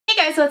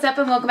Guys, what's up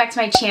and welcome back to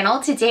my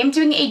channel. Today I'm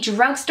doing a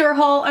drugstore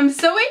haul. I'm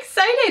so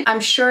excited. I'm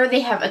sure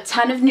they have a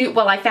ton of new,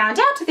 well, I found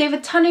out they have a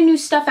ton of new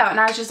stuff out and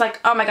I was just like,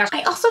 oh my gosh.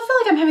 I also feel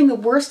like I'm having the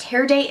worst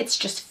hair day. It's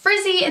just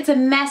frizzy. It's a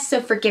mess, so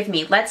forgive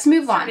me. Let's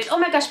move on. Oh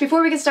my gosh,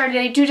 before we get started,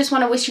 I do just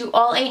want to wish you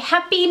all a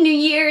happy new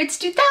year. It's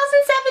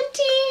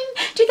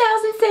 2017.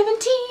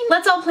 2017.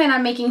 Let's all plan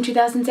on making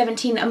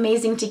 2017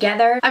 amazing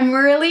together. I'm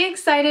really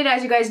excited.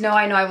 As you guys know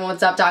I won't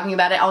stop talking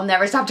about it. I'll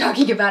never stop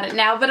talking about it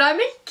now, but I'm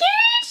engaged.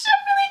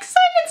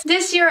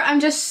 This year,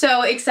 I'm just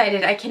so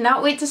excited. I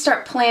cannot wait to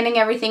start planning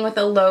everything with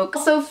Eloke.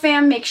 Also,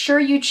 fam, make sure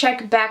you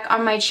check back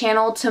on my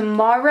channel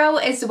tomorrow,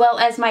 as well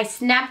as my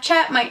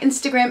Snapchat, my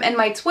Instagram, and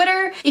my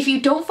Twitter. If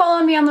you don't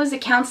follow me on those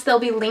accounts, they'll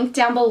be linked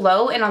down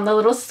below and on the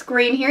little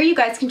screen here. You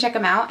guys can check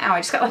them out. Ow, I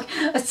just got like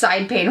a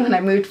side pain when I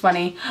moved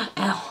funny.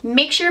 Ow.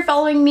 Make sure you're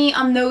following me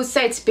on those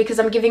sites because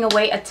I'm giving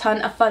away a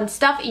ton of fun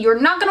stuff. You're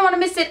not gonna want to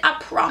miss it, I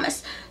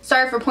promise.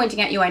 Sorry for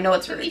pointing at you, I know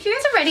it's rude. If you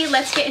guys are ready,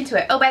 let's get into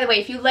it. Oh, by the way,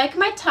 if you like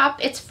my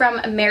top, it's from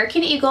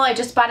American Eagle. I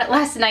just bought it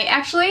last night,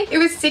 actually. It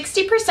was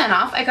 60%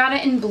 off. I got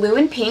it in blue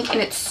and pink, and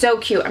it's so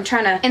cute.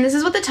 And this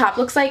is what the top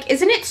looks like.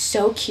 Isn't it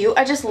so cute?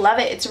 I just love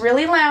it. It's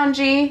really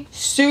loungy,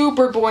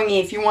 super boingy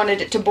if you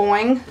wanted it to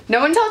boing. No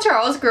one tell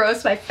Charles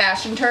Gross my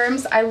fashion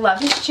terms. I love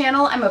his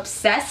channel. I'm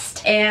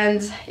obsessed,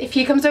 and if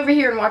he comes over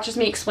here and watches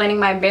me explaining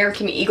my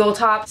American Eagle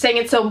top, saying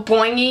it's so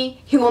boingy,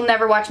 he will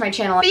never watch my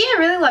channel. But yeah, I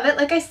really love it.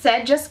 Like I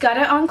said, just got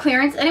it on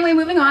clearance. Anyway,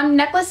 moving on.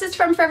 Necklace is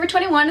from Forever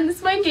 21 and this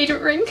is my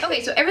engagement ring.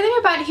 Okay, so everything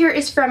I bought here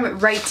is from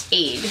Rite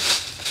Aid.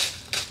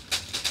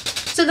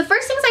 So the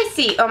first things I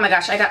see, oh my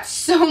gosh, I got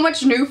so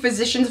much new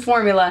Physicians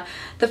Formula.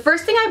 The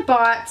first thing I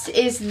bought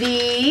is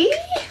the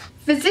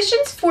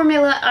Physicians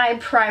Formula Eye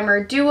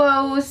Primer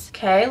Duos.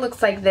 Okay,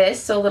 looks like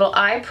this. So a little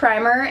eye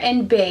primer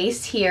and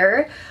base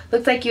here.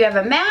 Looks like you have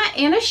a matte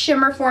and a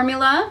shimmer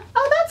formula.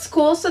 Oh, that's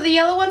cool. So the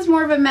yellow one's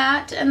more of a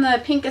matte and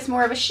the pink is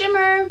more of a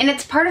shimmer. And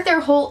it's part of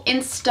their whole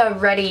Insta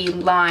Ready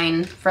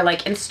line for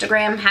like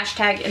Instagram,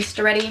 hashtag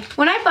Insta Ready.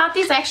 When I bought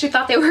these, I actually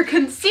thought they were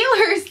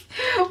concealers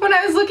when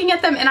I was looking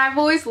at them, and I've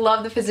always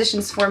loved the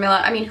Physicians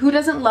Formula. I mean, who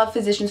doesn't love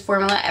Physicians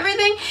Formula?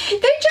 Everything. They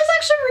just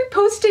actually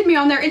reposted me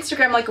on their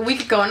Instagram like a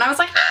week ago and I was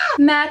like, ah,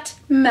 matte,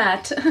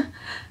 matte.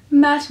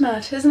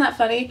 Matte. Isn't that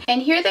funny?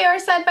 And here they are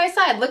side by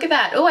side. Look at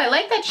that. Oh, I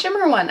like that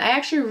shimmer one. I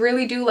actually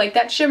really do like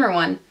that shimmer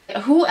one.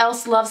 Who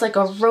else loves like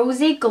a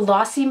rosy,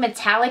 glossy,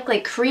 metallic,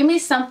 like creamy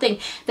something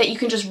that you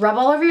can just rub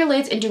all over your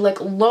lids and do like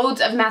loads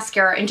of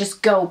mascara and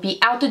just go, be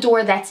out the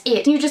door, that's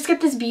it. And you just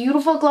get this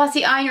beautiful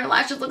glossy eye and your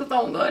lashes look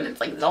so good. It's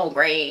like so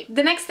great.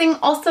 The next thing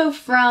also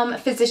from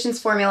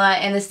Physicians Formula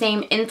and the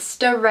same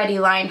Insta Ready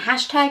line,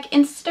 hashtag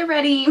Insta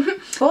Ready.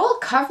 Full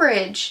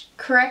coverage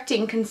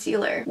correcting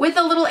concealer with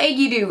a little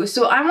eggy dew.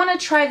 So I want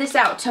to try this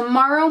out.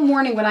 Tomorrow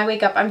morning when I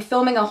wake up, I'm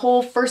filming a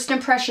whole first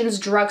impressions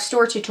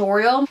drugstore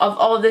tutorial of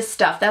all of this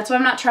stuff. That's why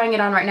I'm not trying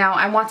it on right now.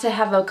 I want to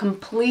have a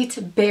complete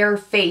bare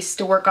face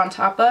to work on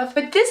top of.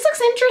 But this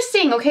looks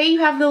interesting, okay?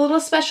 You have the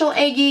little special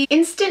eggy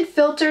instant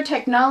filter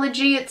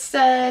technology, it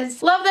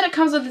says. Love that it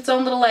comes with its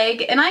own little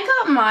egg. And I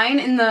got mine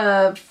in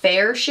the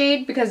fair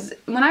shade because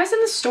when I was in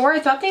the store, I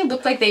thought they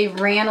looked like they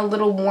ran a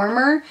little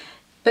warmer.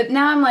 But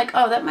now I'm like,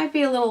 oh, that might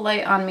be a little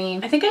light on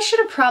me. I think I should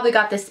have probably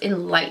got this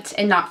in light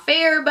and not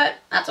fair, but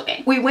that's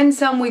okay. We win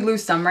some, we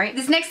lose some, right?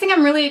 This next thing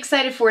I'm really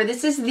excited for,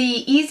 this is the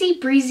Easy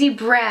Breezy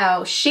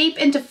Brow Shape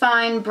and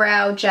Define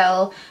Brow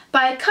Gel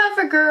by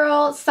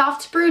CoverGirl.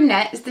 Soft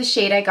Brunette is the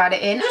shade I got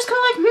it in. I'm just kind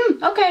of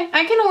like, okay,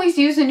 I can always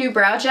use a new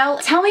brow gel.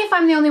 Tell me if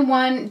I'm the only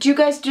one. Do you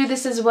guys do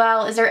this as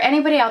well? Is there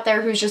anybody out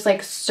there who's just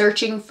like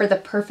searching for the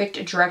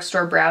perfect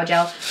drugstore brow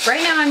gel?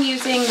 Right now I'm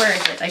using, where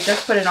is it? I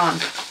just put it on.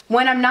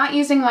 When I'm not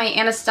using my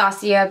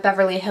Anastasia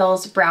Beverly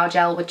Hills brow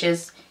gel, which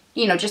is,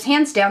 you know, just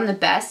hands down the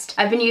best,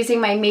 I've been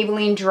using my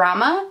Maybelline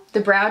Drama,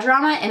 the Brow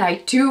Drama, and I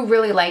do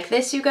really like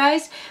this, you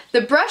guys.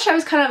 The brush, I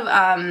was kind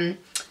of,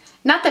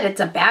 not that it's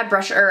a bad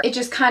brush, or it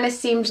just kind of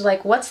seemed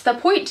like, what's the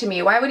point to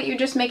me? Why wouldn't you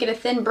just make it a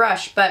thin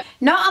brush? But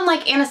not on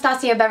like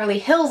Anastasia Beverly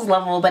Hills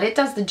level, but it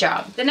does the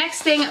job. The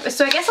next thing,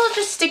 so I guess I'll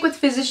just stick with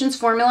Physicians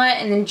Formula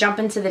and then jump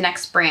into the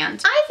next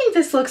brand. I think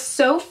this looks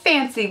so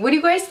fancy. What do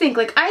you guys think?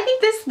 Like, I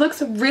think this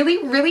looks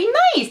really, really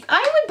nice.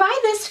 I would buy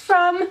this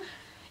from,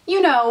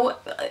 you know,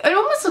 it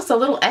almost looks a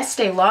little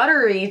Estee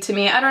Lauder-y to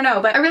me. I don't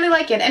know, but I really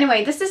like it.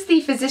 Anyway, this is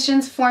the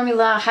Physicians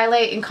Formula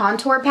Highlight and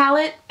Contour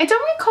Palette. I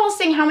don't recall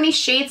seeing how many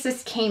shades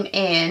this came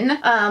in.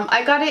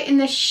 I got it in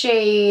the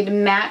shade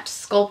Matte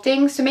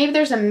Sculpting, so maybe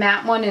there's a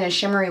matte one and a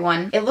shimmery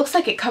one. It looks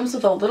like it comes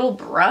with a little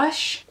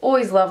brush.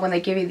 Always love when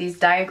they give you these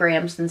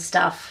diagrams and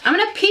stuff. I'm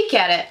gonna peek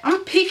at it. I'm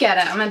gonna peek at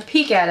it. I'm gonna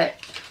peek at it.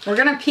 We're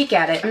gonna peek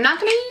at it. I'm not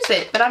gonna use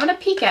it, but I'm gonna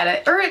peek at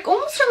it. Or it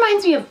almost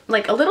reminds me of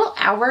like a little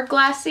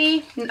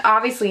Hourglassy.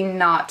 Obviously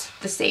not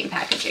the same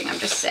packaging, I'm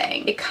just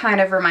saying. It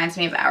kind of reminds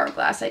me of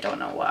Hourglass. I don't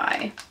know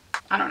why.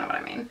 I don't know what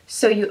I mean.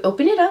 So you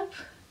open it up.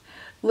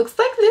 Looks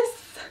like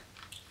this.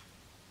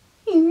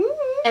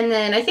 And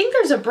then I think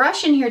there's a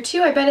brush in here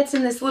too. I bet it's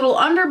in this little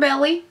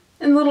underbelly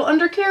and little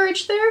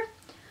undercarriage there.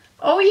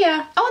 Oh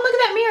yeah. Oh, and look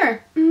at that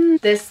mirror.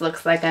 This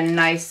looks like a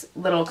nice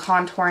little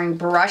contouring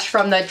brush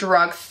from the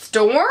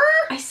drugstore.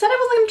 I said I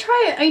wasn't gonna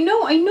try it. I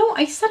know.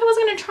 I said I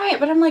wasn't gonna try it,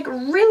 but I'm like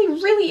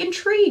really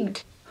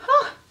intrigued.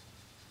 Huh.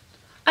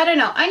 I don't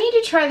know. I need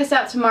to try this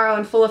out tomorrow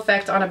in full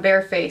effect on a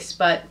bare face,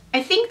 but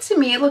I think to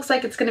me it looks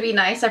like it's gonna be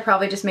nice. I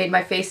probably just made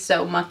my face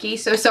so mucky,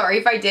 so sorry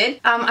if I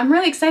did. I'm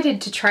really excited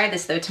to try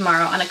this though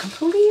tomorrow on a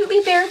completely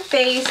bare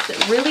face.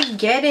 Really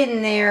get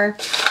in there.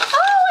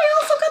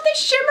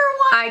 Shimmer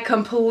one. I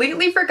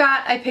completely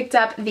forgot I picked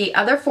up the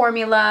other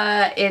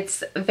formula.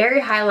 It's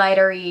very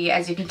highlightery,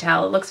 as you can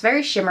tell. It looks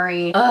very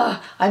shimmery.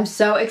 Ugh, I'm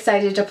so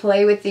excited to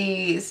play with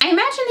these. I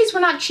imagine these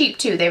were not cheap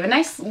too. They have a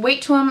nice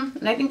weight to them,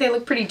 and I think they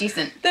look pretty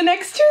decent. The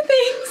next two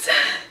things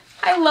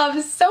I love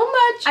so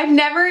much. I've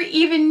never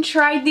even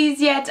tried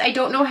these yet. I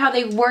don't know how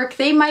they work.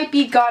 They might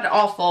be god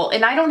awful,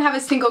 and I don't have a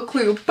single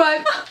clue,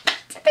 but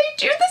did they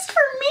do this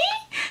for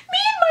me? Me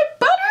and my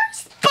butter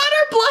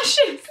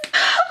blushes.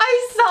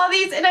 I saw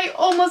these and I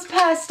almost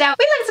passed out.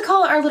 We like to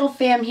call our little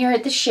fam here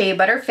at the SHAE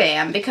Butter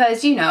fam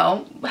because, you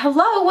know,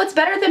 hello, what's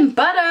better than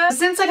butter?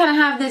 Since I kind of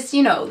have this,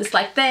 you know, this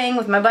like thing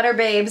with my butter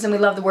babes, and we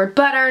love the word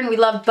butter and we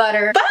love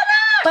butter.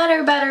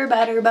 Butter!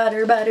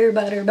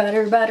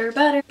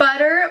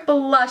 Butter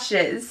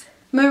blushes.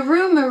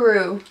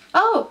 Maru.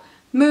 Oh.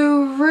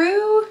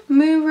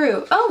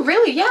 Muru. Oh,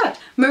 really? Yeah.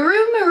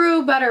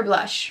 Muru butter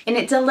blush. And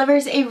it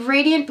delivers a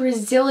radiant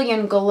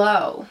Brazilian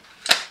glow.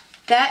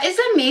 That is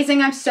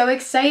amazing. I'm so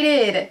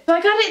excited. So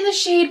I got it in the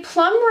shade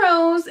Plum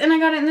Rose and I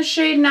got it in the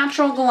shade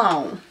Natural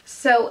Glow.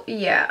 So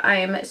yeah, I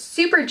am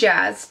super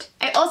jazzed.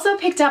 I also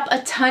picked up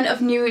a ton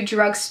of new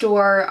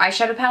drugstore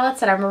eyeshadow palettes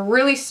that I'm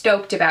really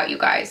stoked about, you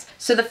guys.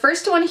 So the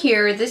first one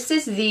here, this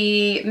is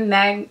the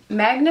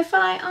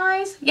Magnify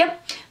Eyes.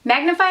 Yep,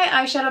 Magnify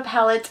eyeshadow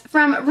palette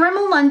from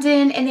Rimmel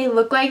London, and they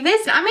look like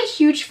this. I'm a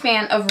huge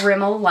fan of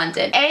Rimmel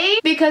London. A,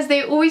 because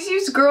they always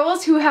use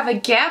girls who have a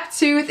gap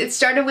tooth. It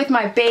started with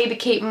my babe,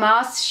 Kate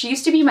Moss. She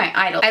used to be my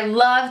idol. I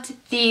loved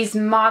these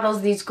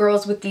models, these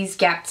girls with these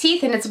gap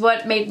teeth, and it's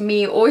what made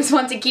me always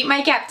want to keep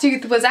my gap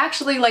tooth, was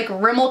actually like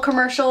Rimmel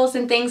commercials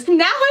and things.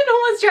 Now it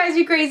almost drives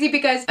me crazy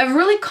because a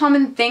really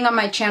common thing on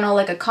my channel,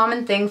 like a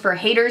common thing for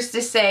haters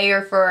to say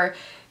or for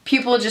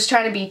people just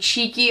trying to be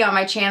cheeky on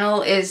my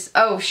channel is,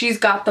 oh, she's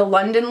got the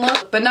London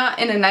look, but not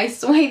in a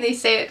nice way. They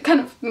say it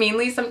kind of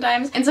meanly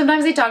sometimes. And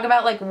sometimes they talk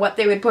about like what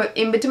they would put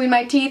in between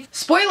my teeth.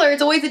 Spoiler,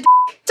 it's always a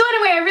So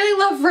anyway, I really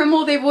love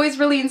Rimmel. They've always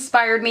really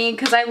inspired me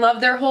because I love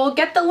their whole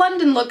get the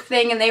London look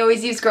thing, and they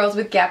always use girls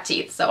with gap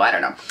teeth. So I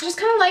don't know. Just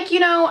kind of like, you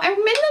know, I'm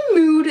in the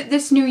mood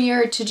this new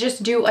year to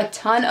just do a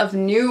ton of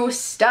new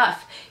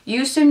stuff.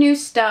 Use some new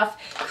stuff,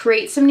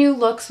 create some new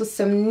looks with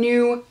some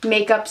new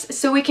makeups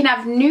so we can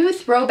have new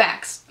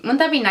throwbacks. Wouldn't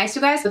that be nice,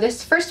 you guys? So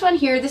this first one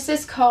here, this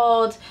is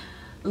called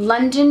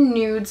London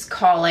Nudes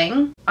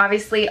Calling.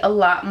 Obviously a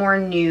lot more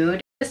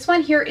nude. This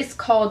one here is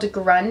called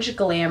Grunge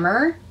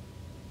Glamour.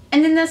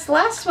 And then this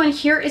last one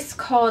here is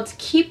called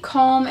Keep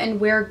Calm and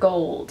Wear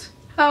Gold.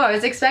 Oh, I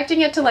was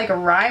expecting it to like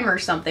rhyme or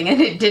something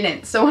and it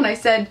didn't. So when I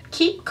said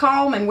keep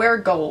calm and wear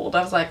gold,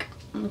 I was like,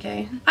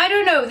 okay. I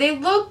don't know, they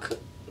look,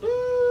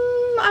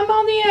 I'm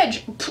on the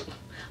edge.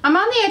 I'm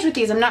on the edge with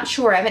these, I'm not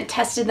sure. I haven't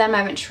tested them, I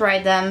haven't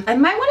tried them. I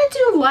might want to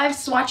do live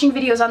swatching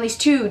videos on these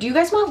too. Do you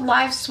guys want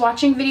live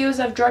swatching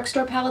videos of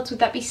drugstore palettes? Would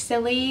that be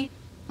silly?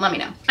 Let me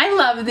know. I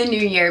love the new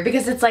year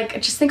because it's like,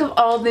 just think of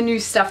all the new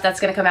stuff that's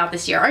gonna come out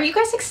this year. Are you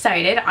guys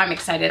excited? I'm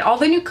excited. All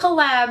the new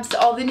collabs,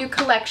 all the new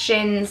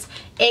collections.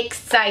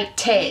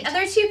 Excited.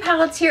 Other two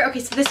palettes here. Okay,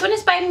 so this one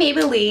is by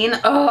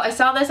Maybelline. Oh, I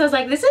saw this, I was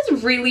like, this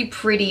is really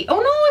pretty. Oh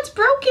no, it's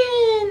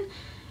broken.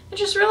 I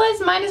just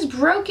realized mine is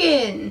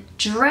broken.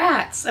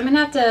 Drats. I'm gonna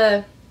have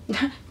to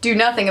do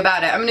nothing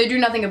about it. I'm gonna do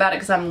nothing about it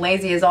because I'm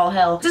lazy as all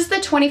hell. This is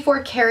the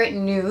 24 Karat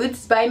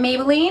Nudes by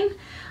Maybelline.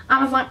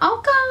 I was like,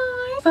 okay,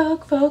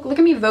 Vogue. Look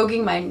at me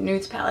voguing my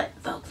nudes palette.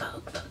 Vogue.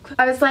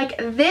 I was like,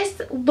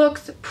 this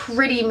looks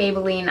pretty,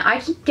 Maybelline. I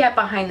can get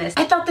behind this.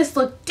 I thought this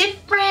looked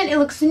different. It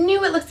looks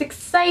new. It looks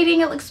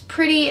exciting. It looks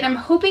pretty. And I'm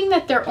hoping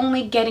that they're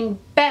only getting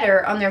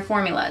better on their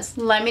formulas.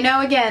 Let me know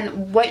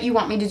again what you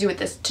want me to do with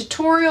this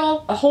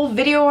tutorial, a whole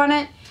video on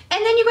it.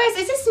 And then you guys,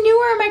 is this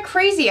new or am I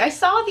crazy? I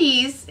saw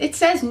these, it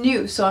says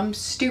new, so I'm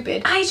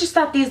stupid. I just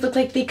thought these looked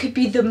like they could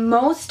be the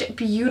most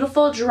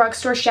beautiful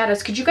drugstore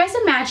shadows. Could you guys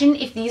imagine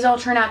if these all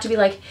turn out to be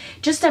like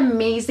just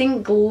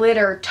amazing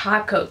glitter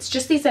top coats?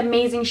 Just these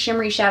amazing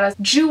shimmery shadows.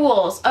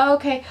 Jewels,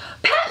 okay.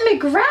 Pat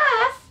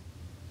McGrath?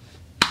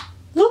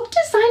 Look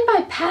designed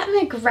by Pat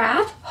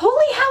McGrath?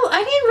 Holy hell,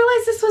 I didn't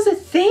realize this was a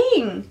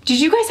thing. Did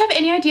you guys have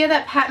any idea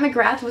that Pat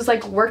McGrath was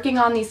like working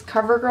on these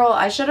CoverGirl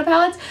eyeshadow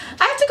palettes?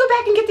 I have to go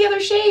back and get the other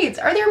shades.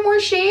 Are there more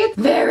shades?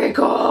 Very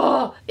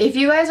cool. If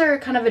you guys are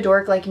kind of a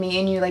dork like me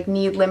and you like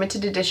need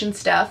limited edition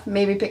stuff,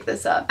 maybe pick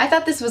this up. I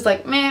thought this was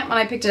like meh when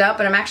I picked it up,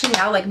 but I'm actually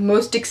now like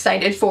most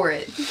excited for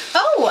it.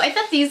 Oh, I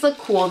thought these look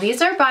cool. These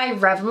are by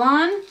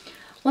Revlon.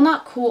 Well,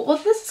 not cool. Well,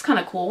 this is kind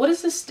of cool. What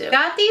does this do?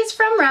 Got these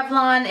from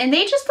Revlon, and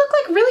they just look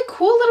like really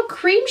cool little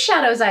cream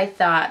shadows, I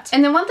thought.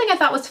 And then one thing I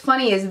thought was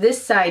funny is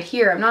this side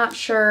here. I'm not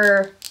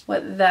sure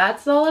what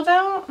that's all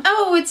about.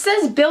 Oh, it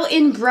says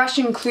built-in brush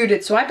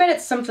included, so I bet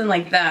it's something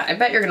like that. I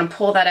bet you're gonna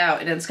pull that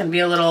out and it's gonna be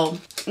a little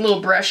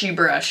brushy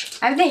brush.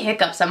 I have the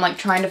hiccups I'm like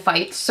trying to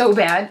fight so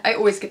bad. I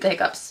always get the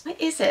hiccups. What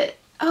is it?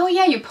 Oh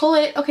yeah, you pull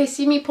it. Okay,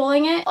 see me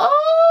pulling it? Oh!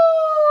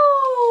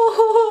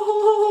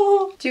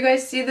 Do you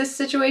guys see this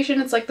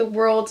situation? It's like the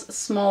world's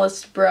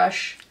smallest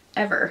brush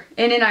ever.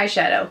 In an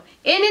eyeshadow.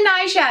 In an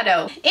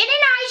eyeshadow. In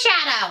an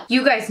eyeshadow!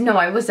 You guys know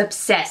I was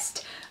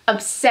obsessed.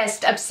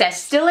 Obsessed,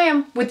 obsessed. Still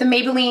am with the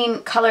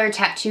Maybelline color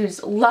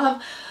tattoos.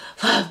 Love,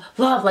 love,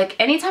 love. Like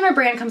anytime a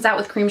brand comes out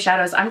with cream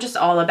shadows, I'm just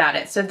all about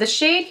it. So the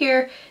shade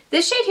here,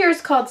 this shade here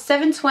is called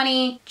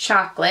 720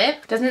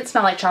 Chocolate. Doesn't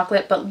smell like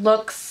chocolate, but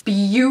looks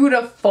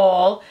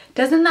beautiful.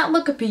 Doesn't that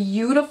look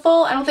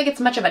beautiful? I don't think it's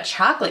much of a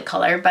chocolate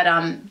color, but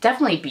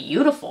definitely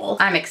beautiful.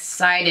 I'm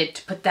excited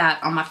to put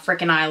that on my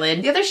freaking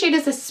eyelid. The other shade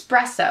is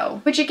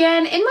Espresso, which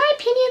again, in my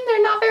opinion,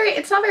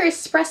 it's not very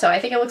espresso. I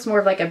think it looks more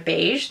of like a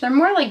beige. They're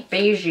more like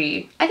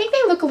beigey. I think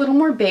they look a little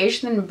more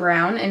beige than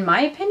brown, in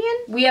my opinion.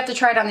 We have to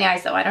try it on the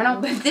eyes though, I don't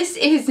know. But this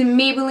is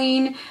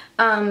Maybelline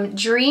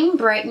Dream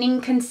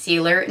Brightening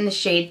Concealer in the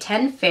shade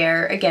 10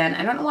 Fair. Again,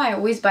 I don't know why I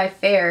always buy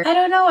Fair. I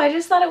don't know, I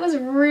just thought it was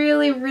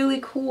really, really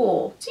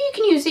cool. So you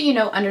can use it, you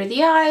know, under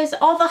the eyes,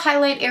 all the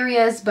highlight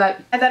areas,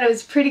 but I thought it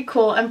was pretty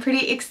cool. I'm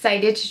pretty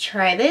excited to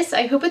try this.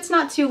 I hope it's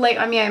not too light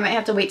on me. I might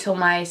have to wait till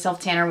my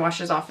self-tanner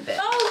washes off a bit.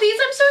 Oh, these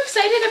I'm so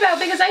excited about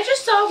because I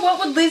just saw What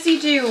Would Lizzie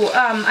Do?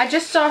 I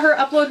just saw her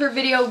upload her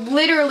video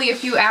literally a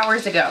few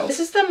hours ago. This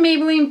is the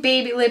Maybelline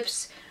Baby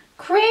Lips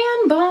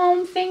Crayon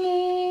Balm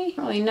thingy. I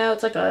don't really know,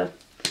 it's like a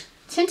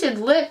tinted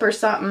lip or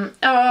something.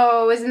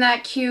 Oh, isn't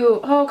that cute?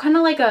 Oh, kind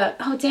of like a,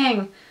 oh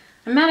dang,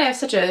 I'm mad I have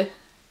such a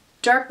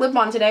dark lip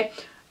on today.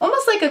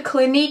 Almost like a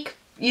Clinique,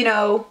 you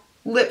know,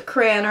 lip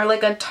crayon or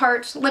like a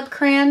Tarte lip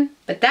crayon.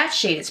 But that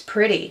shade is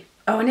pretty.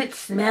 Oh, and it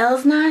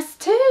smells nice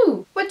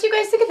too. What do you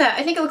guys think of that?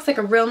 I think it looks like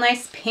a real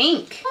nice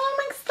pink. Oh,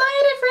 I'm excited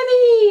for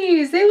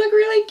these. They look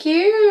really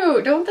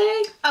cute, don't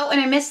they? Oh, and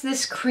I missed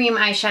this cream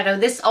eyeshadow.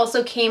 This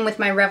also came with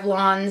my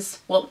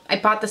Revlon's. Well, I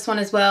bought this one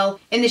as well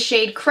in the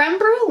shade Creme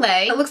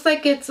Brulee. It looks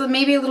like it's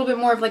maybe a little bit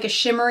more of like a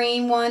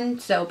shimmery one,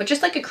 so, but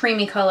just like a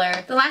creamy color.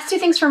 The last two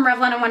things from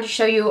Revlon I wanted to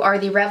show you are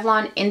the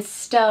Revlon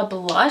Insta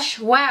Blush.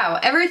 Wow,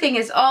 everything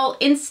is all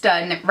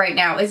Insta right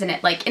now, isn't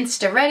it? Like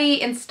Insta Ready,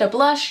 Insta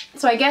Blush.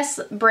 So I guess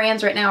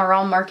brands right now are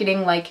all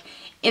marketing like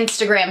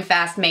Instagram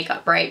fast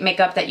makeup, right?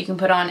 Makeup that you can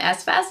put on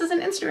as fast as an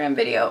Instagram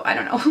video. I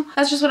don't know.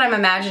 That's just what I'm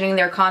imagining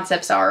their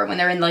concepts are when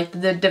they're in like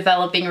the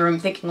developing room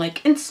thinking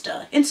like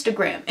Insta,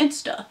 Instagram,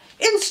 Insta,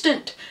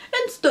 instant,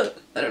 Insta.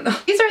 I don't know.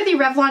 These are the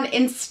Revlon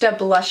Insta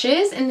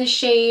Blushes in the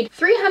shade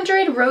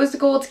 300 Rose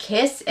Gold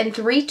Kiss and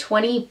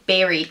 320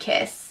 Berry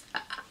Kiss.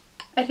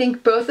 I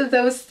think both of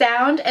those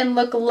sound and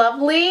look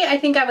lovely. I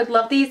think I would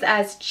love these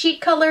as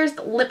cheek colors,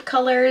 lip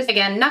colors.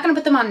 Again, not gonna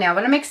put them on now,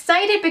 but I'm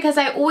excited because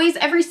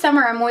every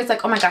summer I'm always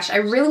like, oh my gosh, I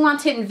really want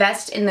to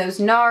invest in those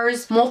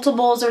NARS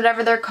multiples or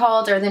whatever they're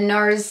called, or the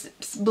NARS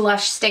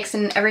blush sticks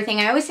and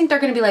everything. I always think they're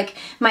gonna be like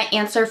my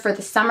answer for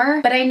the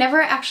summer, but I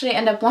never actually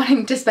end up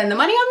wanting to spend the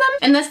money on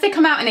them unless they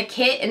come out in a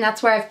kit, and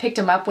that's where I've picked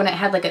them up when it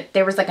had like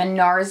there was like a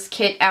NARS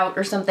kit out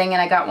or something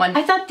and I got one.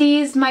 I thought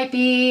these might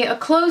be a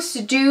close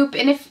dupe,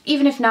 and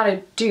even if not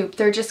a dupe,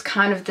 they're just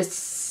kind of the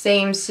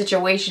same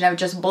situation of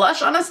just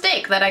blush on a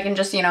stick that I can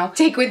just, you know,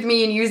 take with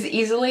me and use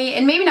easily,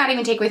 and maybe not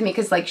even take with me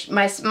because like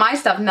my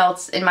stuff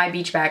melts in my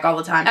beach bag all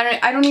the time.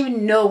 I don't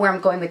even know where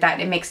I'm going with that.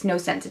 It makes no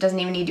sense. It doesn't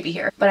even need to be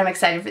here, but I'm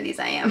excited for these.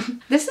 I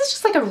am. This is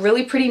just like a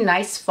really pretty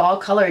nice fall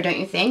color, don't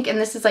you think? And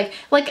this is like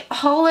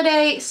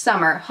holiday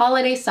summer,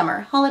 holiday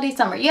summer, holiday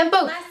summer. You have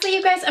both. Lastly,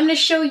 you guys, I'm gonna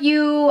show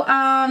you,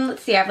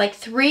 let's see, I have like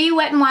 3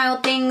 Wet n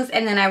Wild things,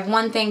 and then I have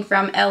one thing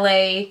from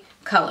LA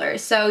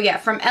Colors. So yeah,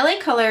 from LA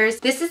Colors,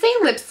 this is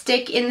a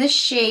lipstick in the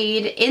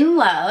shade In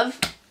Love.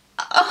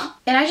 Oh,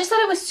 and I just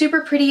thought it was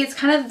super pretty. It's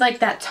kind of like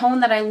that tone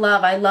that I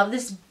love. I love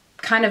this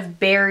kind of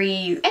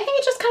berry. I think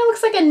it just kind of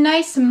looks like a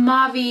nice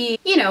mauve-y,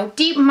 you know,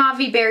 deep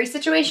mauve-y berry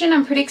situation.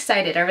 I'm pretty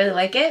excited. I really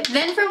like it.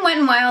 Then from Wet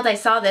n Wild, I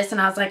saw this and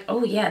I was like,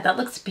 oh yeah, that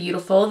looks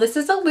beautiful. This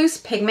is a loose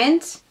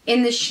pigment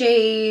in the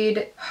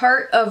shade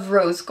Heart of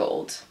Rose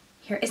Gold.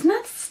 Here, isn't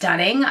that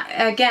stunning?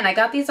 Again, I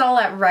got these all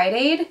at Rite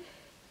Aid,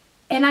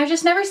 and I've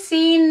just never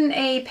seen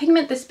a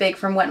pigment this big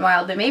from Wet n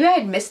Wild, but maybe I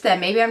had missed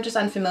them. Maybe I'm just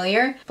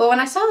unfamiliar. But when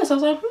I saw this, I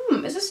was like,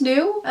 is this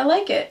new? I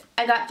like it.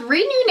 I got 3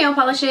 new nail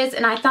polishes,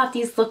 and I thought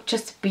these looked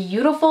just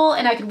beautiful,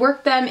 and I could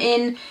work them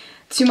in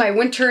to my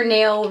winter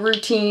nail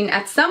routine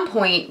at some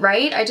point,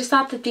 right? I just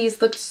thought that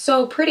these looked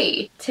so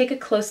pretty. Take a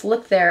close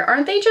look there.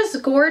 Aren't they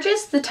just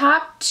gorgeous? The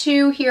top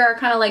 2 here are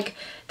kind of like,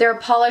 they're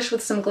polished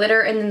with some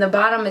glitter, and then the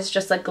bottom is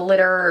just like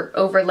glitter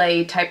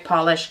overlay type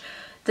polish.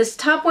 This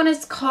top one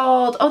is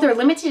called, oh, they're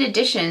limited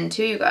edition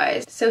too, you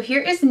guys. So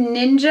here is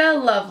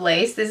Ninja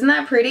Lovelace. Isn't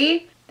that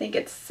pretty? think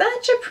it's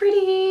such a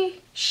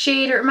pretty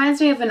shade. It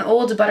reminds me of an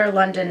old Butter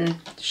London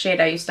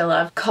shade I used to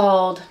love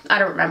called, I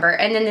don't remember.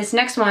 And then this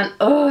next one,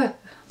 oh,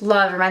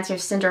 love, reminds me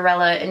of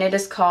Cinderella, and it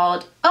is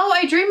called, oh,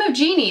 I Dream of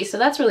Jeannie. So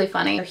that's really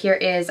funny. So here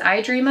is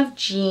I Dream of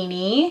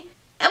Jeannie,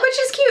 which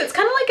is cute. It's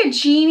kind of like a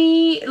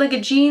genie, like a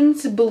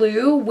jeans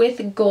blue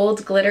with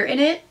gold glitter in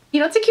it. You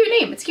know, it's a cute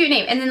name. It's a cute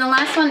name. And then the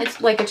last one, it's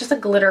like, it's just a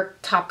glitter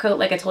top coat,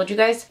 like I told you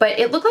guys. But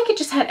it looked like it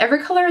just had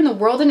every color in the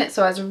world in it,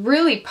 so I was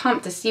really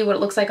pumped to see what it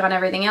looks like on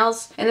everything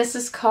else. And this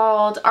is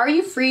called Are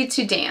You Free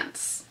to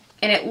Dance?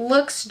 And it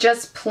looks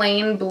just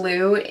plain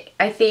blue,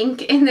 I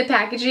think, in the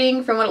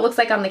packaging from what it looks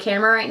like on the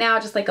camera right now,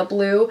 just like a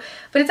blue.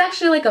 But it's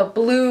actually like a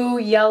blue,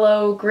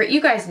 yellow, gray, you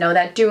guys know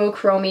that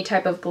duochrome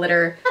type of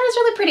glitter. That is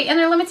really pretty, and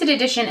they're limited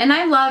edition. And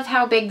I love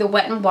how big the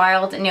Wet n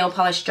Wild nail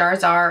polish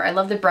jars are. I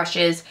love the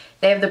brushes.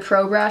 They have the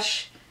Pro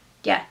Brush.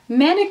 Yeah,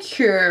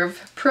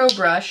 Manicurve Pro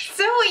Brush.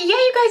 So yeah,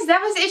 you guys,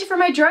 that was it for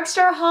my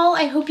drugstore haul.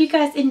 I hope you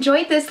guys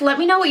enjoyed this. Let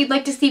me know what you'd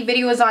like to see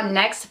videos on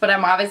next, but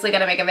I'm obviously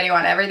gonna make a video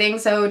on everything,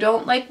 so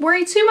don't like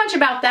worry too much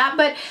about that.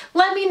 But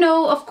let me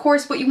know, of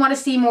course, what you want to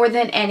see more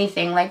than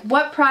anything. Like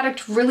what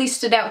product really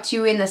stood out to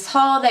you in this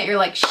haul that you're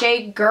like,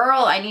 SHAE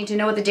girl, I need to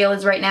know what the deal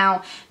is right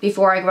now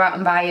before I go out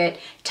and buy it.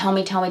 Tell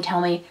me,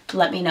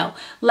 let me know.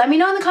 Let me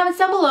know in the comments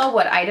down below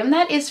what item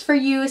that is for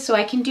you so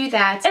I can do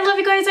that. I love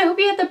you guys. I hope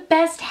you had the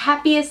best,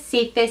 happiest,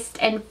 safest,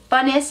 and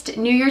funnest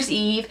New Year's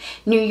Eve,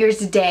 New Year's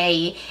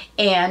Day,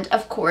 and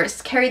of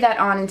course, carry that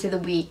on into the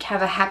week.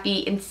 Have a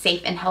happy and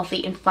safe and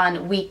healthy and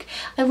fun week.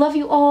 I love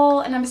you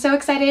all, and I'm so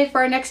excited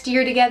for our next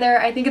year together.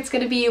 I think it's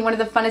going to be one of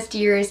the funnest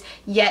years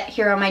yet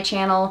here on my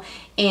channel.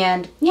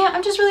 And yeah,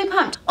 I'm just really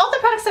pumped. All the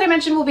products that I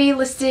mentioned will be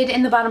listed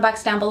in the bottom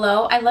box down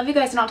below. I love you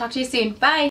guys, and I'll talk to you soon. Bye!